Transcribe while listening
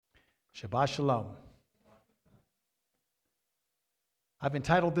Shabbat Shalom. I've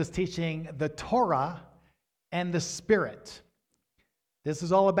entitled this teaching, The Torah and the Spirit. This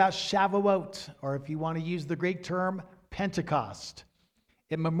is all about Shavuot, or if you want to use the Greek term, Pentecost.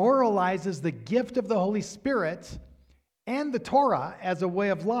 It memorializes the gift of the Holy Spirit and the Torah as a way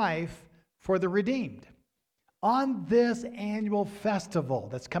of life for the redeemed. On this annual festival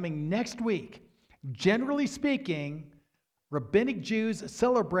that's coming next week, generally speaking, Rabbinic Jews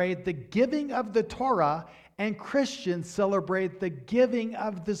celebrate the giving of the Torah and Christians celebrate the giving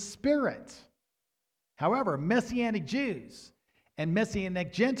of the Spirit. However, Messianic Jews and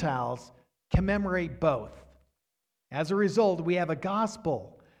Messianic Gentiles commemorate both. As a result, we have a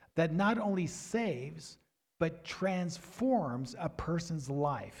gospel that not only saves, but transforms a person's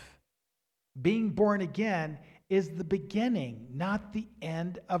life. Being born again is the beginning, not the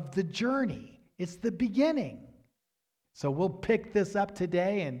end of the journey. It's the beginning. So we'll pick this up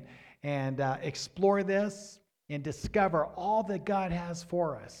today and explore this and discover all that God has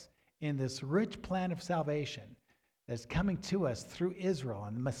for us in this rich plan of salvation that's coming to us through Israel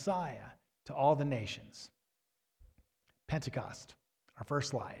and the Messiah to all the nations. Pentecost, our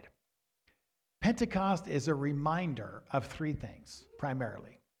first slide. Pentecost is a reminder of three things,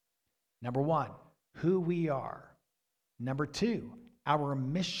 primarily. Number one, who we are. Number two, our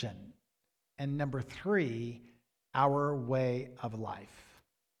mission. And number three, our way of life.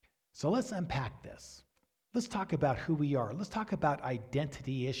 So let's unpack this. Let's talk about who we are. Let's talk about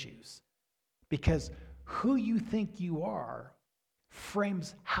identity issues. Because who you think you are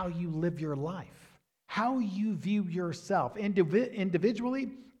frames how you live your life, how you view yourself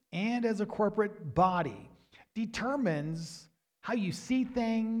individually and as a corporate body determines how you see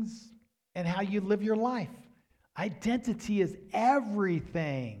things and how you live your life. Identity is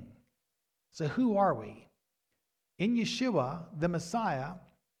everything. So who are we? In Yeshua, the Messiah,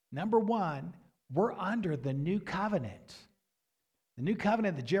 number one, we're under the new covenant. The new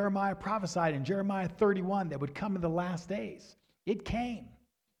covenant that Jeremiah prophesied in Jeremiah 31 that would come in the last days. It came,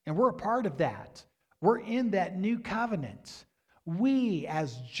 and we're a part of that. We're in that new covenant. We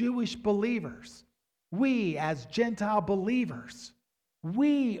as Jewish believers, we as Gentile believers,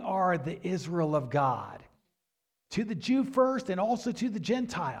 we are the Israel of God. To the Jew first and also to the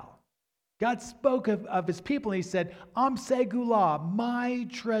Gentile. God spoke of his people and he said, Am Segulah, my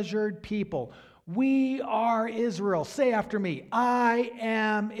treasured people. We are Israel. Say after me, I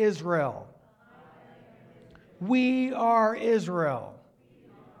am Israel. We are Israel.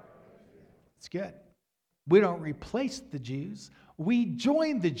 It's good. We don't replace the Jews. We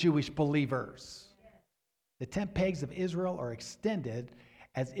join the Jewish believers. The 10 pegs of Israel are extended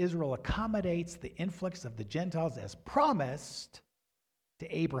as Israel accommodates the influx of the Gentiles as promised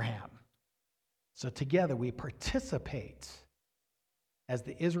to Abraham. So together we participate as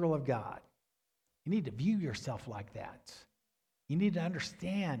the Israel of God. You need to view yourself like that. You need to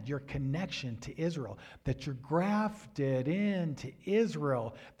understand your connection to Israel, that you're grafted into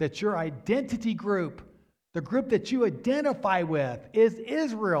Israel, that your identity group, the group that you identify with, is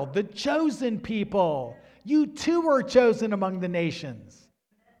Israel, the chosen people. You too are chosen among the nations.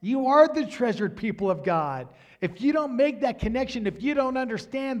 You are the treasured people of God. If you don't make that connection, if you don't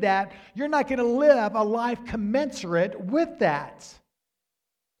understand that, you're not going to live a life commensurate with that.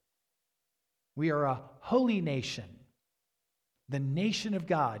 We are a holy nation, the nation of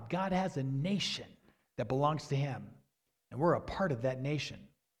God. God has a nation that belongs to him, and we're a part of that nation.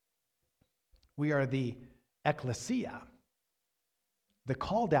 We are the ecclesia, the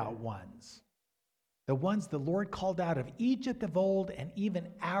called out ones, the ones the Lord called out of Egypt of old and even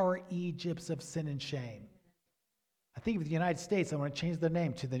our Egypts of sin and shame. I think of the United States, I want to change the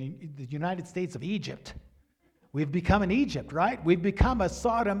name to the United States of Egypt. We've become an Egypt, right? We've become a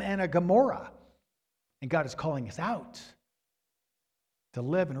Sodom and a Gomorrah. And God is calling us out to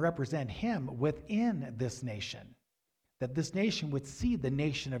live and represent him within this nation. That this nation would see the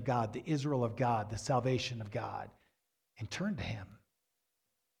nation of God, the Israel of God, the salvation of God, and turn to him.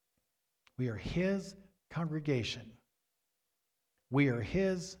 We are his congregation. We are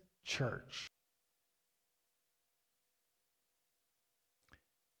his church.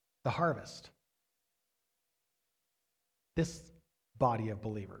 The harvest. This body of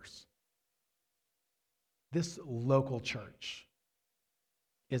believers, this local church,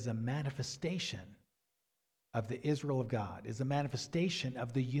 is a manifestation of the Israel of God, is a manifestation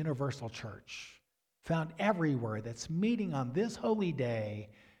of the universal church, found everywhere, that's meeting on this holy day,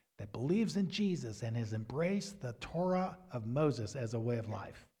 that believes in Jesus and has embraced the Torah of Moses as a way of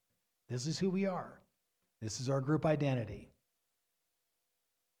life. This is who we are. This is our group identity.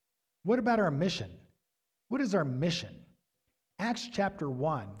 What about our mission? What is our mission? Acts chapter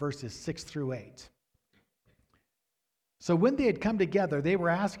 1, verses 6 through 8. So when they had come together, they were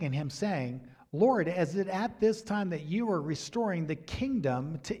asking him, saying, Lord, is it at this time that you are restoring the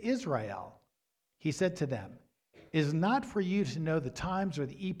kingdom to Israel? He said to them, it is not for you to know the times or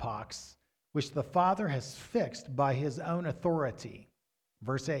the epochs which the Father has fixed by his own authority.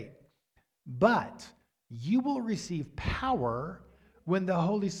 Verse 8, but you will receive power when the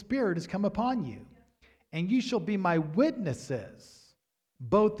Holy Spirit has come upon you, and you shall be my witnesses,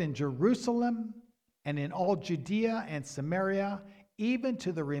 both in Jerusalem and in all Judea and Samaria, even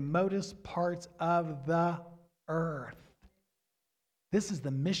to the remotest parts of the earth. This is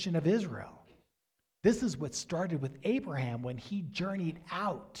the mission of Israel. This is what started with Abraham when he journeyed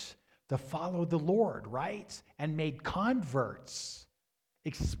out to follow the Lord, right? And made converts,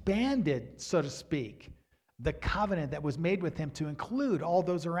 expanded, so to speak, the covenant that was made with him to include all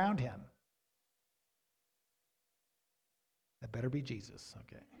those around him. That better be Jesus,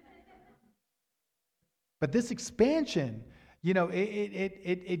 okay. But this expansion,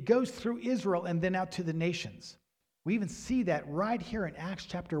 it goes through Israel and then out to the nations. We even see that right here in Acts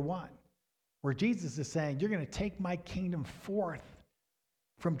chapter 1, where Jesus is saying, you're going to take my kingdom forth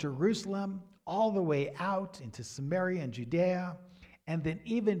from Jerusalem all the way out into Samaria and Judea, and then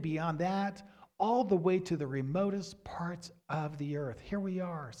even beyond that, all the way to the remotest parts of the earth. Here we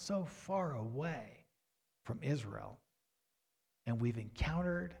are, so far away from Israel, and we've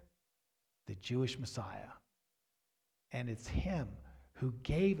encountered the Jewish Messiah. And it's him who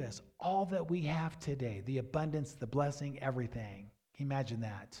gave us all that we have today, the abundance, the blessing, everything. Can you imagine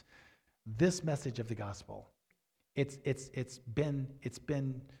that? This message of the gospel, it's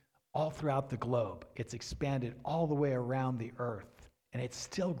been all throughout the globe. It's expanded all the way around the earth, and it's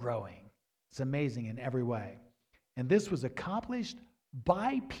still growing. It's amazing in every way. And this was accomplished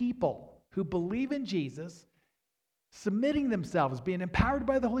by people who believe in Jesus, submitting themselves, being empowered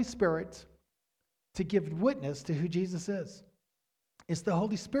by the Holy Spirit to give witness to who Jesus is. It's the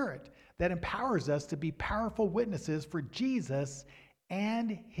Holy Spirit that empowers us to be powerful witnesses for Jesus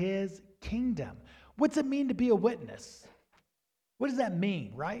and his kingdom. What's it mean to be a witness? What does that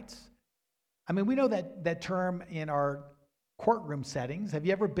mean, right? I mean, we know that term in our courtroom settings. Have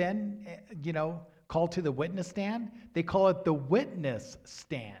you ever been, called to the witness stand? They call it the witness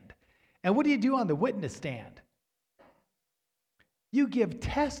stand. And what do you do on the witness stand? You give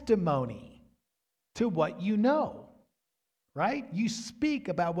testimony to what you know, right? You speak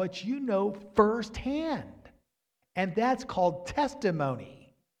about what you know firsthand. And that's called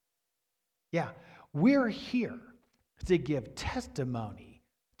testimony. Yeah, we're here to give testimony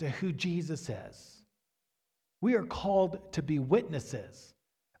to who Jesus is. We are called to be witnesses.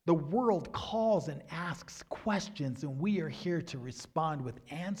 The world calls and asks questions, and we are here to respond with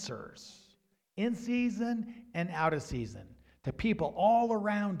answers in season and out of season to people all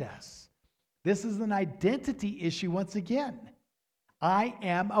around us. This is an identity issue once again. I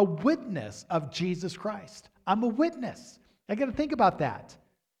am a witness of Jesus Christ. I'm a witness. I got to think about that.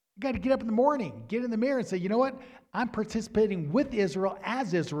 I got to get up in the morning, get in the mirror and say, you know what? I'm participating with Israel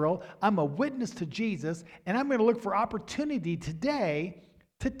as Israel. I'm a witness to Jesus, and I'm going to look for opportunity today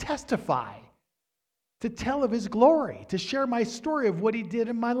to testify, to tell of his glory, to share my story of what he did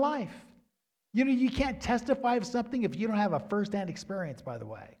in my life. You can't testify of something if you don't have a firsthand experience, by the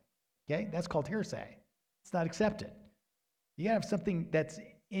way. Okay? That's called hearsay. It's not accepted. You got to have something that's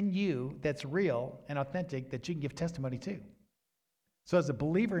in you that's real and authentic that you can give testimony to. So as a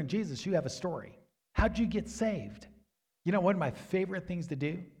believer in Jesus, you have a story. How'd you get saved? One of my favorite things to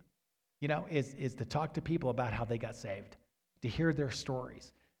do, is to talk to people about how they got saved, to hear their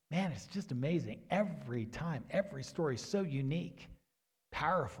stories. Man, it's just amazing. Every time, every story is so unique,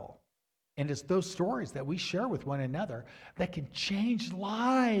 powerful. And it's those stories that we share with one another that can change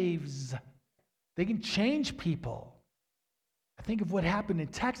lives. They can change people. I think of what happened in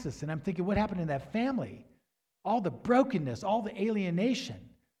Texas, and I'm thinking what happened in that family. All the brokenness, all the alienation.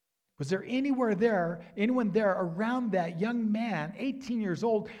 Was there anyone there around that young man, 18 years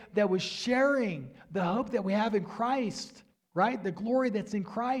old, that was sharing the hope that we have in Christ, right? The glory that's in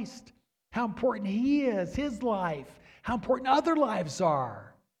Christ. How important he is, his life, how important other lives are.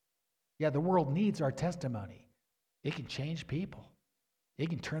 Yeah, the world needs our testimony. It can change people. It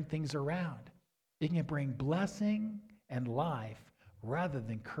can turn things around. It can bring blessing and life rather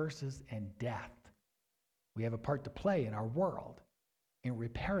than curses and death. We have a part to play in our world in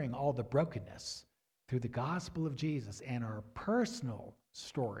repairing all the brokenness through the gospel of Jesus and our personal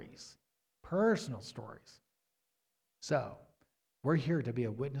stories. Personal stories. So, we're here to be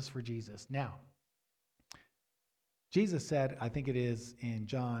a witness for Jesus. Now, Jesus said, I think it is in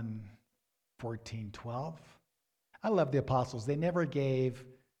John 14:12, I love the apostles. They never gave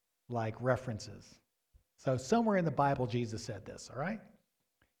like references. So somewhere in the Bible, Jesus said this, all right?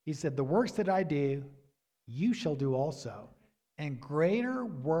 He said, the works that I do, you shall do also. And greater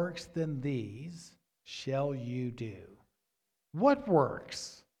works than these shall you do. What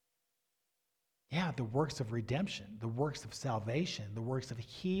works? Yeah, the works of redemption, the works of salvation, the works of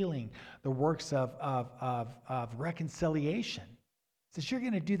healing, the works of reconciliation. He says you're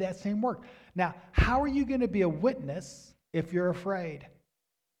going to do that same work. Now, how are you going to be a witness if you're afraid?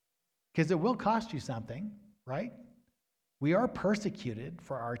 Because it will cost you something, right? We are persecuted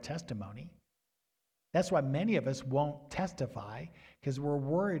for our testimony. That's why many of us won't testify, because we're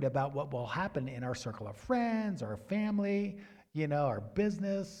worried about what will happen in our circle of friends, our family, our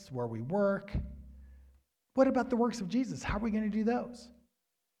business, where we work. What about the works of Jesus? How are we going to do those?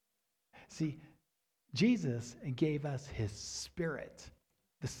 See, Jesus gave us his Spirit,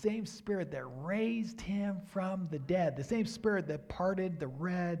 the same Spirit that raised him from the dead, the same Spirit that parted the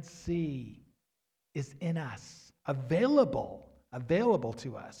Red Sea is in us, available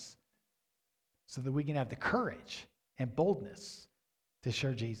to us, so that we can have the courage and boldness to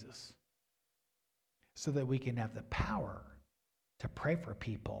share Jesus, so that we can have the power to pray for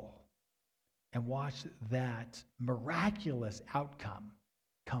people and watch that miraculous outcome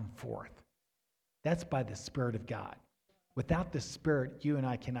come forth. That's by the Spirit of God. Without the Spirit, you and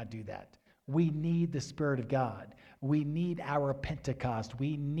I cannot do that. We need the Spirit of God. We need our Pentecost.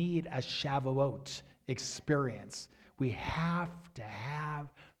 We need a Shavuot experience. We have to have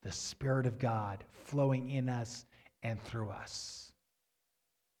the Spirit of God flowing in us and through us.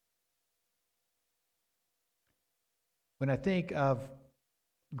 When I think of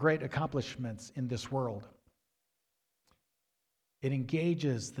great accomplishments in this world, it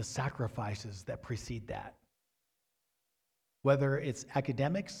engages the sacrifices that precede that. Whether it's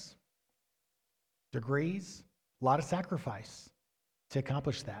academics, degrees, a lot of sacrifice to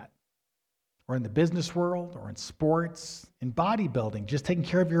accomplish that. Or in the business world, or in sports, in bodybuilding, just taking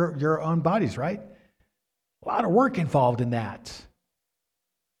care of your own bodies, right? A lot of work involved in that.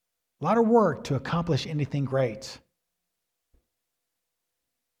 A lot of work to accomplish anything great.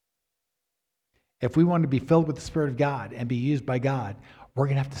 If we want to be filled with the Spirit of God and be used by God, we're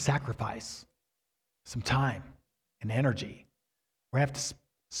going to have to sacrifice some time and energy. We're going to have to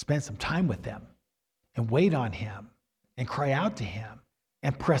spend some time with him and wait on him and cry out to him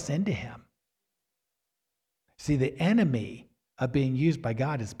and press into him. See, the enemy of being used by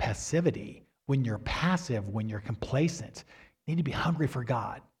God is passivity. When you're passive, when you're complacent, you need to be hungry for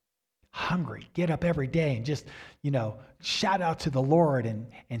God. Hungry. Get up every day and just, shout out to the Lord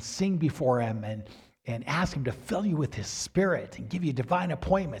and sing before him and ask him to fill you with his Spirit and give you divine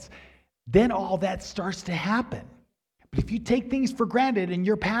appointments. Then all that starts to happen. But if you take things for granted and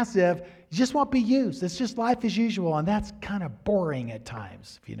you're passive, you just won't be used. It's just life as usual, and that's kind of boring at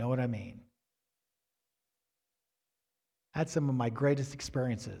times, if you know what I mean. I had some of my greatest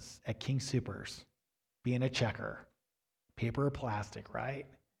experiences at King Soopers, being a checker, paper or plastic, right?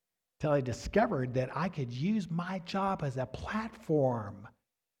 Till I discovered that I could use my job as a platform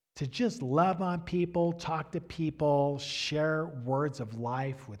to just love on people, talk to people, share words of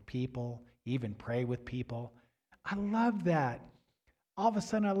life with people, even pray with people. I love that. All of a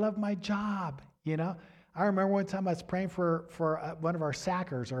sudden, I love my job, I remember one time I was praying for one of our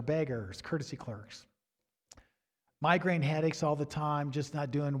sackers, our beggars, courtesy clerks. Migraine headaches all the time, just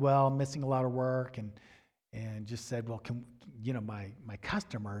not doing well, missing a lot of work, and just said, well, my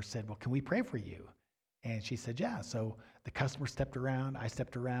customer said, well, can we pray for you? And she said, yeah. So the customer stepped around, I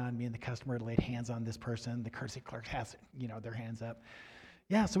stepped around, me and the customer laid hands on this person. The courtesy clerk has, their hands up.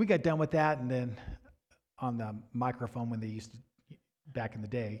 Yeah, so we got done with that, and then on the microphone when they used to, back in the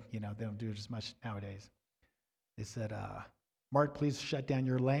day, they don't do it as much nowadays. They said, Mark, please shut down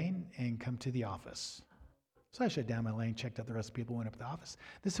your lane and come to the office. So I shut down my lane, checked out the rest of the people, went up to the office.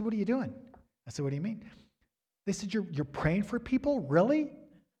 They said, what are you doing? I said, what do you mean? They said, you're praying for people? Really?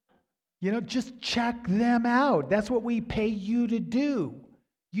 Just check them out. That's what we pay you to do.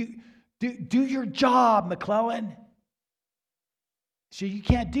 You do your job, McClellan. So you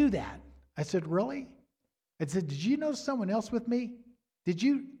can't do that. I said, really? I said, did you know someone else with me?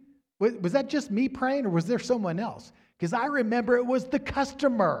 Was that just me praying, or was there someone else? Because I remember it was the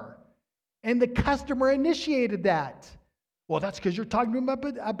customer. And the customer initiated that. Well, that's because you're talking to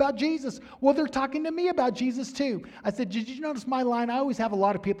them about Jesus. Well, they're talking to me about Jesus too. I said, did you notice my line? I always have a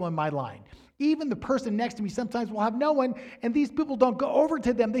lot of people in my line. Even the person next to me sometimes will have no one, and these people don't go over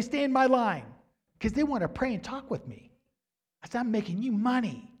to them. They stay in my line because they want to pray and talk with me. I said, I'm making you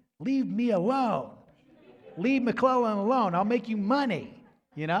money. Leave me alone. Leave McClellan alone. I'll make you money,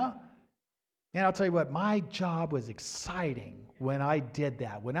 And I'll tell you what, my job was exciting when I did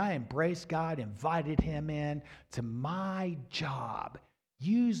that. When I embraced God, invited him in to my job.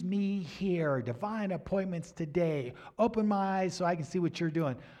 Use me here, divine appointments today. Open my eyes so I can see what you're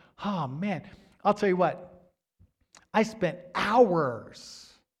doing. Oh, man. I'll tell you what, I spent hours.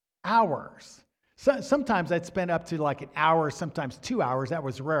 Sometimes I'd spend up to like an hour, sometimes 2 hours. That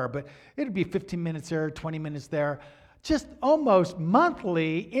was rare, but it'd be 15 minutes there, 20 minutes there. Just almost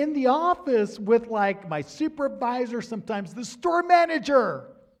monthly in the office with like my supervisor, sometimes the store manager.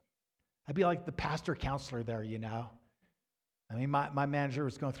 I'd be like the pastor counselor there, you know. I mean, my manager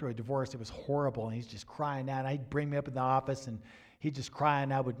was going through a divorce. It was horrible, and he's just crying out. He'd bring me up in the office, and he'd just cry,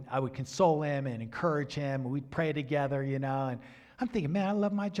 and I would console him and encourage him, and we'd pray together, you know. And I'm thinking, man, I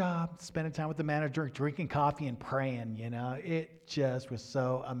love my job, spending time with the manager, drinking coffee and praying, you know. It just was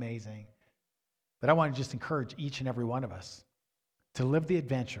so amazing. But I want to just encourage each and every one of us to live the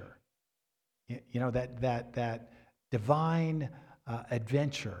adventure, you know, that divine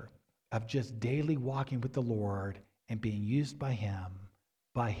adventure of just daily walking with the Lord and being used by him,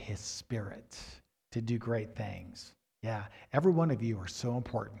 by his Spirit, to do great things. Yeah, every one of you are so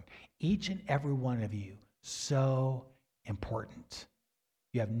important. Each and every one of you, so important.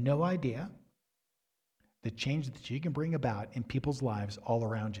 You have no idea the change that you can bring about in people's lives all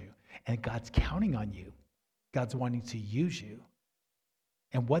around you. And God's counting on you. God's wanting to use you.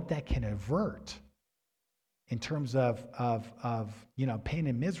 And what that can avert in terms of you know, pain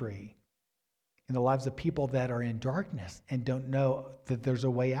and misery in the lives of people that are in darkness and don't know that there's a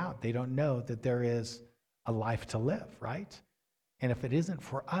way out. They don't know that there is a life to live, right? And if it isn't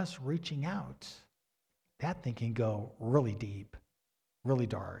for us reaching out, that thing can go really deep, really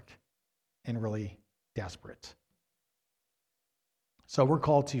dark, and really desperate. So we're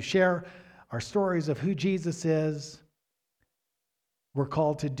called to share our stories of who Jesus is. We're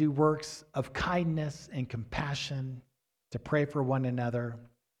called to do works of kindness and compassion, to pray for one another,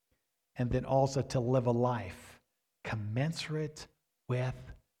 and then also to live a life commensurate with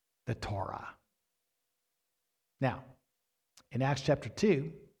the Torah. Now, in Acts chapter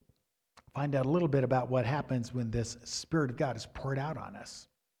 2, find out a little bit about what happens when this Spirit of God is poured out on us.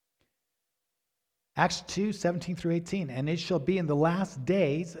 Acts 2, 17 through 18. And it shall be in the last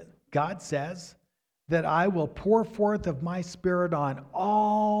days, God says, that I will pour forth of my Spirit on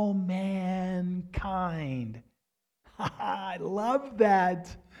all mankind. I love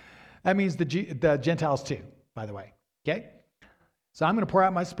that. That means the Gentiles too, by the way. Okay? So I'm going to pour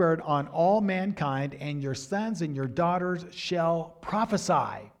out my Spirit on all mankind, and your sons and your daughters shall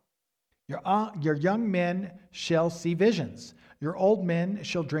prophesy. Your young men shall see visions. Your old men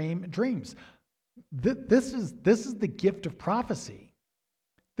shall dream dreams. This is the gift of prophecy.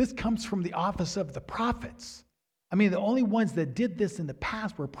 This comes from the office of the prophets. I mean, the only ones that did this in the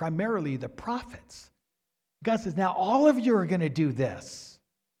past were primarily the prophets. God says, now all of you are going to do this.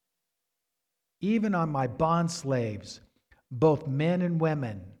 Even on my bond slaves, both men and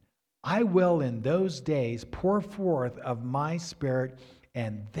women, I will in those days pour forth of my Spirit,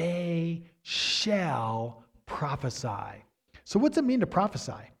 and they shall prophesy. So what's it mean to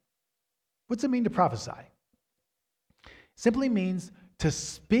prophesy? What's it mean to prophesy? Simply means to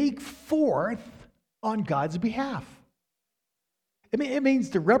speak forth on God's behalf. It means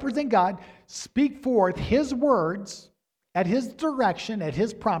to represent God, speak forth his words at his direction, at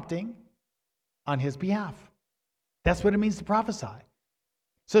his prompting, on his behalf. That's what it means to prophesy.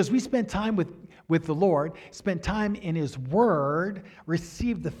 So as we spend time with the Lord, spend time in his word,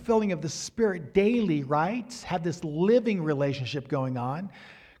 receive the filling of the Spirit daily, right? Have this living relationship going on.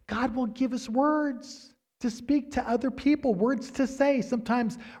 God will give us words to speak to other people, words to say,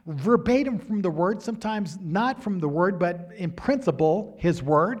 sometimes verbatim from the word, sometimes not from the word, but in principle, his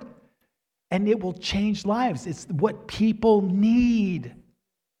word. And it will change lives. It's what people need.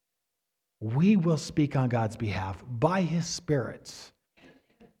 We will speak on God's behalf by his Spirit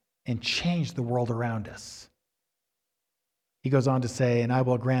and change the world around us. He goes on to say, and I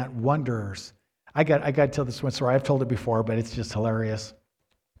will grant wonders. I got to tell this one story. I've told it before, but it's just hilarious.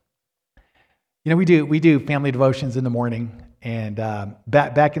 You know, we do family devotions in the morning, and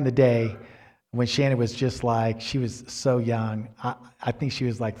back in the day when Shannon was just like, she was so young. I think she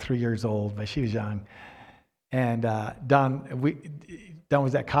was like 3 years old, but she was young. And Don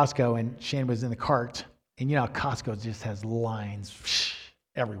was at Costco, and Shannon was in the cart. And you know, Costco just has lines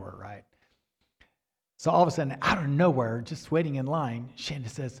everywhere, right? So all of a sudden, out of nowhere, just waiting in line, Shannon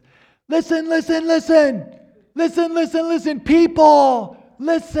says, listen, people,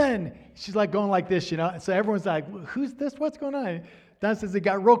 listen. She's like going like this, you know. So everyone's like, who's this? What's going on? Don says it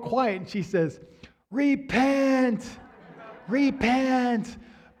got real quiet, and she says, repent,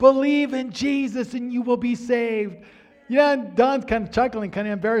 Believe in Jesus and you will be saved. Yeah, and Don's kind of chuckling, kind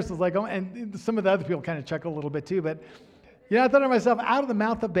of embarrassed. It's like, oh, and some of the other people kind of chuckle a little bit too. But, I thought to myself, out of the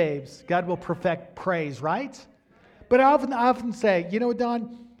mouth of babes, God will perfect praise, right? But I often say,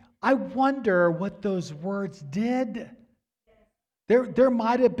 Don, I wonder what those words did. There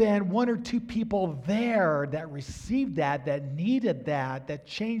might have been one or two people there that received that needed that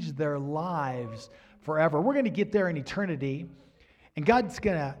changed their lives forever. We're going to get there in eternity, and God's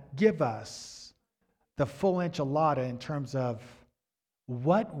going to give us the full enchilada in terms of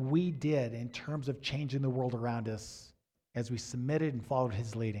what we did in terms of changing the world around us as we submitted and followed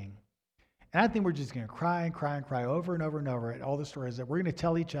his leading. And I think we're just going to cry and cry and cry over and over and over at all the stories that we're going to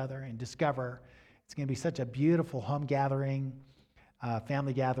tell each other and discover. It's going to be such a beautiful home gathering,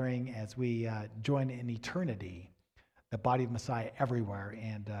 family gathering as we join in eternity, the body of Messiah everywhere,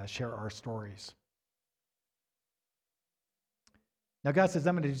 and share our stories. Now, God says,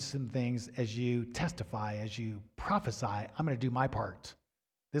 I'm going to do some things as you testify, as you prophesy. I'm going to do my part.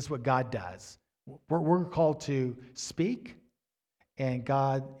 This is what God does. We're called to speak, and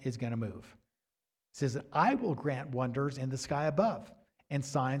God is going to move. It says, I will grant wonders in the sky above and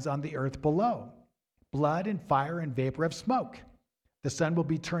signs on the earth below, blood and fire and vapor of smoke. The sun will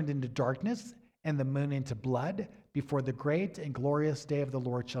be turned into darkness and the moon into blood before the great and glorious day of the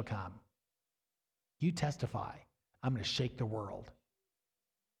Lord shall come. You testify. I'm going to shake the world.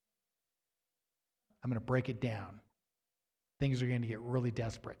 I'm going to break it down. Things are going to get really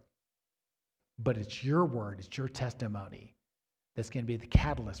desperate. But it's your word, it's your testimony that's going to be the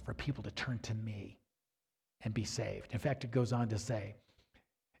catalyst for people to turn to me and be saved. In fact, it goes on to say,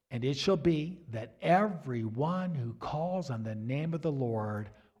 and it shall be that everyone who calls on the name of the Lord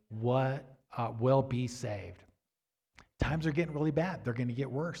will be saved. Times are getting really bad. They're going to get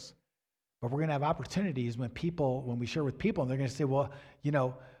worse. But we're going to have opportunities when we share with people, and they're going to say, well,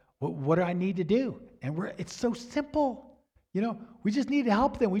 what do I need to do? And it's so simple. We just need to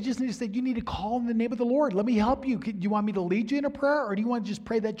help them. We just need to say, you need to call in the name of the Lord. Let me help you. Do you want me to lead you in a prayer, or do you want to just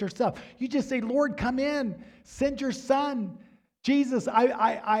pray that yourself? You just say, Lord, come in. Send your son. Jesus,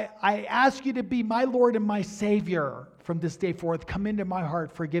 I ask you to be my Lord and my Savior from this day forth. Come into my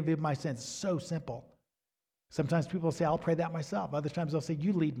heart. Forgive me my sins. So simple. Sometimes people say, I'll pray that myself. Other times they'll say,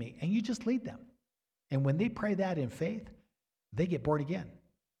 you lead me. And you just lead them. And when they pray that in faith, they get born again.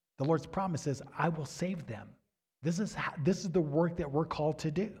 The Lord's promise is, I will save them. This is the work that we're called to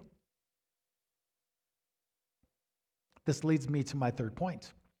do. This leads me to my third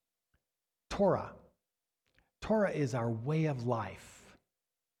point. Torah. Torah is our way of life,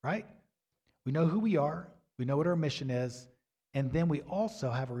 right? We know who we are. We know what our mission is. And then we also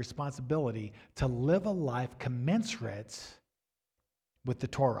have a responsibility to live a life commensurate with the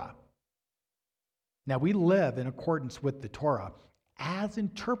Torah. Now, we live in accordance with the Torah as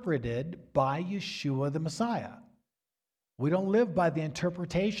interpreted by Yeshua the Messiah. We don't live by the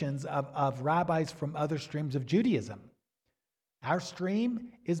interpretations of rabbis from other streams of Judaism. Our stream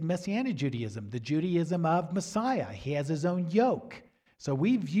is Messianic Judaism, the Judaism of Messiah. He has his own yoke. So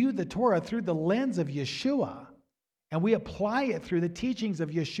we view the Torah through the lens of Yeshua, and we apply it through the teachings of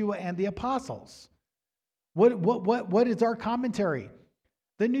Yeshua and the apostles. What is our commentary?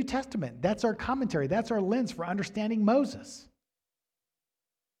 The New Testament. That's our commentary. That's our lens for understanding Moses.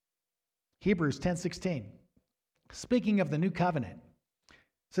 Hebrews 10:16. Speaking of the new covenant,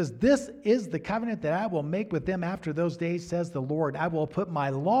 it says, this is the covenant that I will make with them after those days, says the Lord. I will put my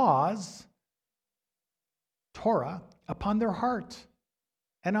laws, Torah, upon their heart,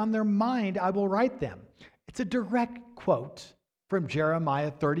 and on their mind I will write them. It's a direct quote from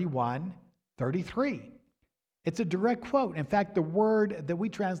Jeremiah 31:33. It's a direct quote. In fact, the word that we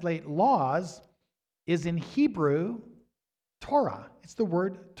translate laws is in Hebrew, Torah. It's the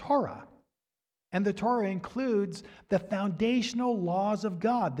word Torah. And the Torah includes the foundational laws of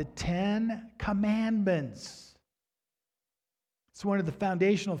God, the 10 Commandments. It's one of the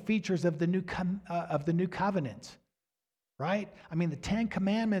foundational features of the new covenant, right? I mean, the 10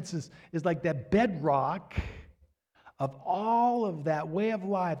 Commandments is like that bedrock of all of that way of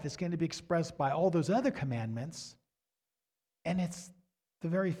life that's going to be expressed by all those other commandments. And it's the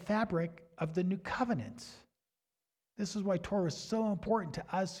very fabric of the new covenant. This is why Torah is so important to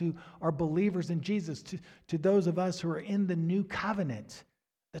us who are believers in Jesus, to those of us who are in the new covenant.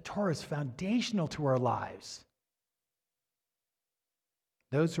 The Torah is foundational to our lives.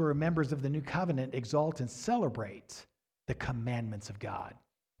 Those who are members of the new covenant exalt and celebrate the commandments of God.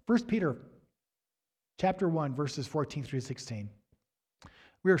 1 Peter chapter 1, verses 14 through 16.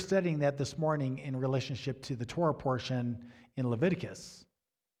 We are studying that this morning in relationship to the Torah portion in Leviticus.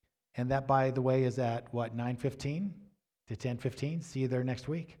 And that, by the way, is at what, 9:15? to 10:15. See you there next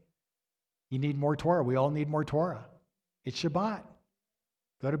week. You need more Torah. We all need more Torah. It's Shabbat.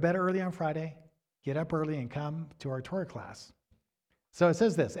 Go to bed early on Friday. Get up early and come to our Torah class. So it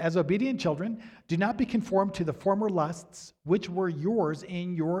says this, as obedient children, do not be conformed to the former lusts which were yours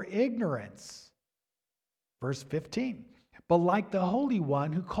in your ignorance. Verse 15, but like the Holy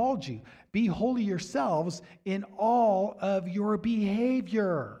One who called you, be holy yourselves in all of your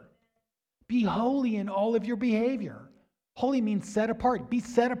behavior. Be holy in all of your behavior. Holy means set apart. Be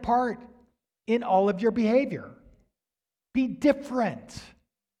set apart in all of your behavior. Be different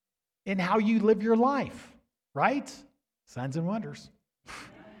in how you live your life, right? Signs and wonders.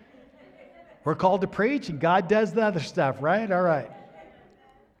 We're called to preach, and God does the other stuff, right? All right.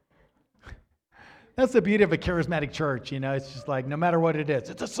 That's the beauty of a charismatic church, It's just like, no matter what it is,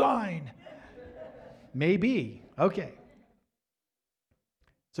 it's a sign. Maybe. Okay.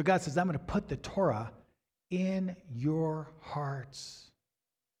 So God says, I'm going to put the Torah in your hearts.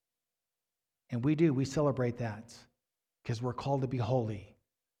 And we celebrate that because we're called to be holy,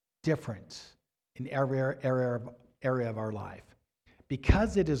 different in every area of our life.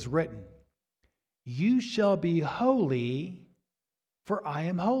 Because it is written, you shall be holy, for I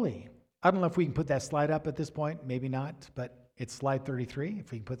am holy. I don't know if we can put that slide up at this point. Maybe not, but it's slide 33,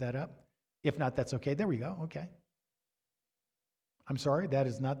 if we can put that up. If not, that's okay. There we go. Okay. I'm sorry, that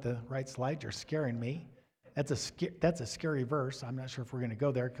is not the right slide. You're scaring me. That's a scary verse. I'm not sure if we're going to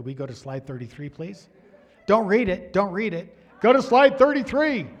go there. Could we go to slide 33, please? Don't read it. Don't read it. Go to slide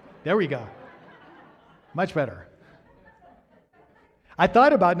 33. There we go. Much better. I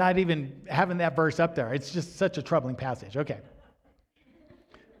thought about not even having that verse up there. It's just such a troubling passage. Okay.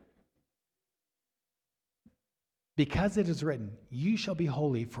 Because it is written, you shall be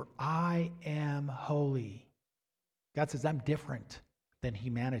holy, for I am holy. God says, I'm different than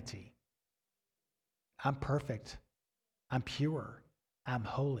humanity. I'm perfect. I'm pure. I'm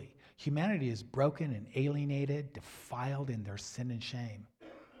holy. Humanity is broken and alienated, defiled in their sin and shame.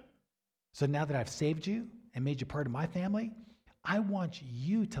 So now that I've saved you and made you part of my family, I want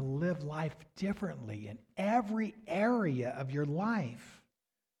you to live life differently in every area of your life.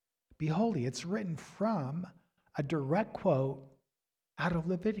 Be holy. It's written from a direct quote out of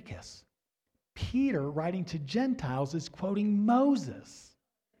Leviticus. Peter, writing to Gentiles, is quoting Moses,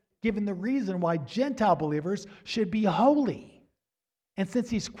 given the reason why Gentile believers should be holy. And since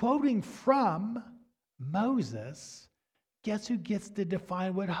he's quoting from Moses, guess who gets to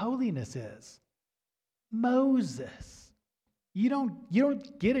define what holiness is? Moses. You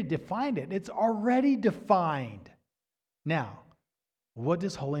don't get to define it. It's already defined. Now, what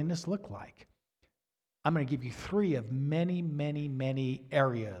does holiness look like? I'm going to give you 3 of many, many, many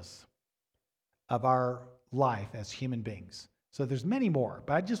areas of our life as human beings. So there's many more,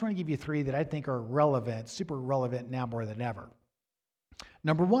 but I just want to give you 3 that I think are relevant, super relevant now more than ever.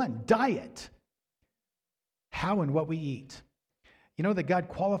 Number 1, diet. How and what we eat. You know that God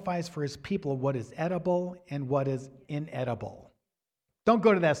qualifies for his people what is edible and what is inedible. Don't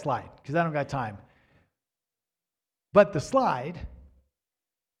go to that slide because I don't got time. But the slide,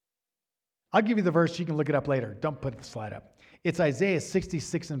 I'll give you the verse. You can look it up later. Don't put the slide up. It's Isaiah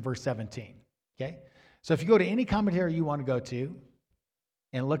 66 and verse 17. Okay? So if you go to any commentary you want to go to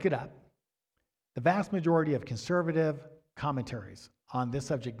and look it up, the vast majority of conservative commentaries on this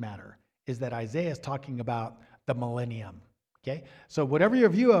subject matter is that Isaiah is talking about the millennium. Okay? So whatever your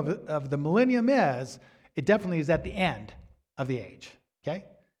view of the millennium is, it definitely is at the end of the age. Okay?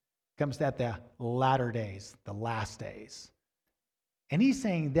 Comes at the latter days, the last days. And he's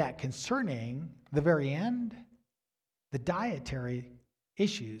saying that concerning the very end, the dietary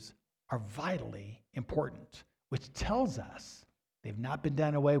issues are vitally important, which tells us they've not been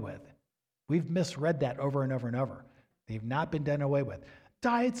done away with. We've misread that over and over and over. They've not been done away with.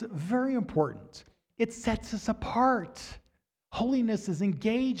 Diet's very important. It sets us apart. Holiness is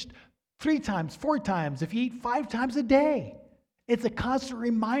engaged 3 times, 4 times, if you eat 5 times a day. It's a constant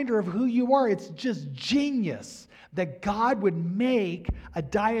reminder of who you are. It's just genius that God would make a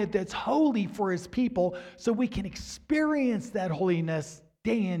diet that's holy for his people so we can experience that holiness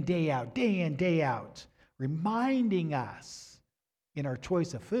day in, day out, reminding us in our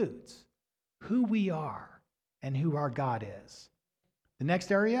choice of foods who we are and who our God is. The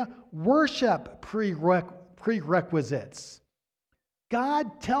next area, worship prerequisites.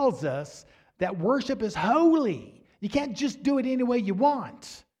 God tells us that worship is holy. You can't just do it any way you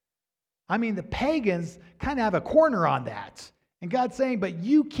want. I mean, the pagans kind of have a corner on that. And God's saying, but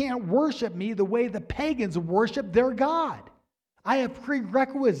you can't worship me the way the pagans worship their God. I have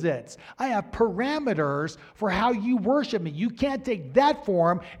prerequisites. I have parameters for how you worship me. You can't take that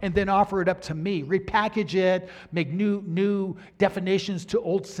form and then offer it up to me, repackage it, make new definitions to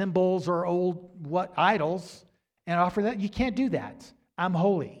old symbols or old idols and offer that. You can't do that. I'm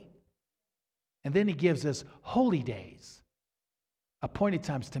holy. And then he gives us holy days, appointed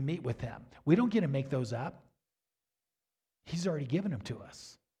times to meet with him. We don't get to make those up. He's already given them to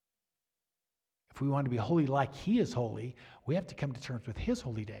us. If we want to be holy like he is holy, we have to come to terms with his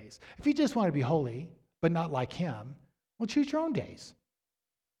holy days. If you just want to be holy, but not like him, well, choose your own days.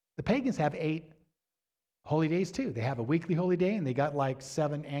 The pagans have 8 holy days too. They have a weekly holy day, and they got like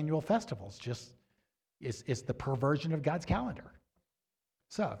 7 annual festivals. It's the perversion of God's calendar.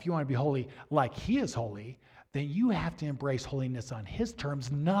 So if you want to be holy like he is holy, then you have to embrace holiness on his terms,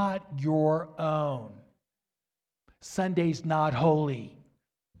 not your own. Sunday's not holy.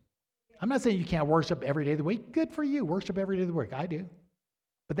 I'm not saying you can't worship every day of the week. Good for you. Worship every day of the week. I do.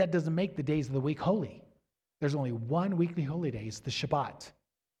 But that doesn't make the days of the week holy. There's only one weekly holy day. It's the Shabbat.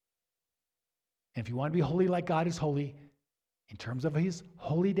 And if you want to be holy like God is holy, in terms of his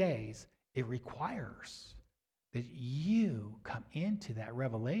holy days, it requires that you come into that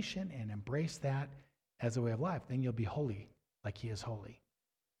revelation and embrace that as a way of life. Then you'll be holy like he is holy.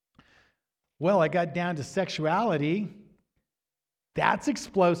 Well, I got down to sexuality. That's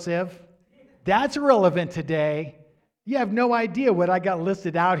explosive. That's relevant today. You have no idea what I got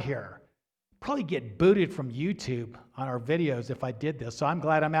listed out here. Probably get booted from YouTube on our videos if I did this. So I'm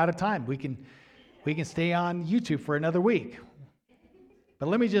glad I'm out of time. We can stay on YouTube for another week. But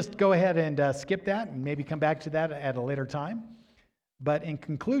let me just go ahead and skip that and maybe come back to that at a later time. But in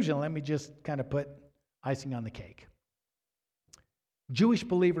conclusion, let me just kind of put icing on the cake. Jewish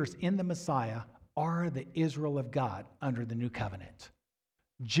believers in the Messiah are the Israel of God under the new covenant.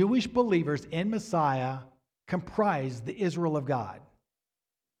 Jewish believers in Messiah comprise the Israel of God.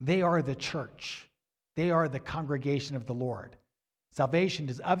 They are the church. They are the congregation of the Lord. Salvation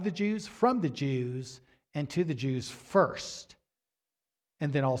is of the Jews, from the Jews, and to the Jews first,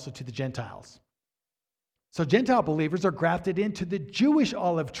 and then also to the Gentiles. So Gentile believers are grafted into the Jewish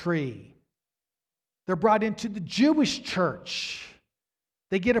olive tree. They're brought into the Jewish church.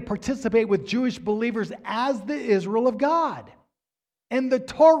 They get to participate with Jewish believers as the Israel of God. And the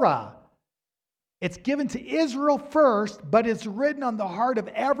Torah, it's given to Israel first, but it's written on the heart of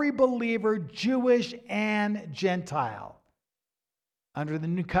every believer, Jewish and Gentile. Under the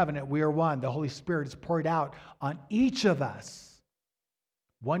new covenant, we are one. The Holy Spirit is poured out on each of us.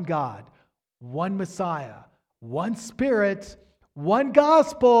 One God, one Messiah, one Spirit, one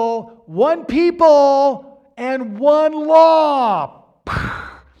gospel, one people, and one law.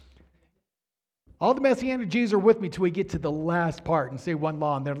 All the Messianic Jews are with me till we get to the last part and say one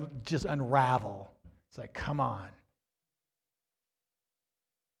law, and they'll just unravel. It's like, come on.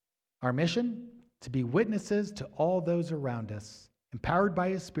 Our mission? To be witnesses to all those around us, empowered by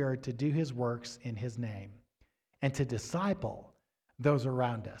his Spirit to do his works in his name, and to disciple those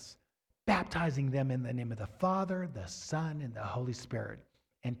around us, baptizing them in the name of the Father, the Son, and the Holy Spirit,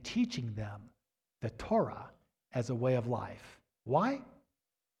 and teaching them the Torah as a way of life. Why?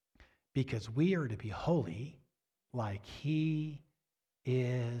 Because we are to be holy like he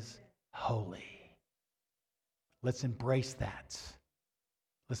is holy. Let's embrace that.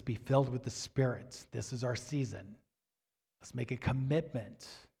 Let's be filled with the Spirit. This is our season. Let's make a commitment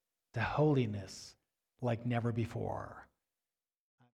to holiness like never before.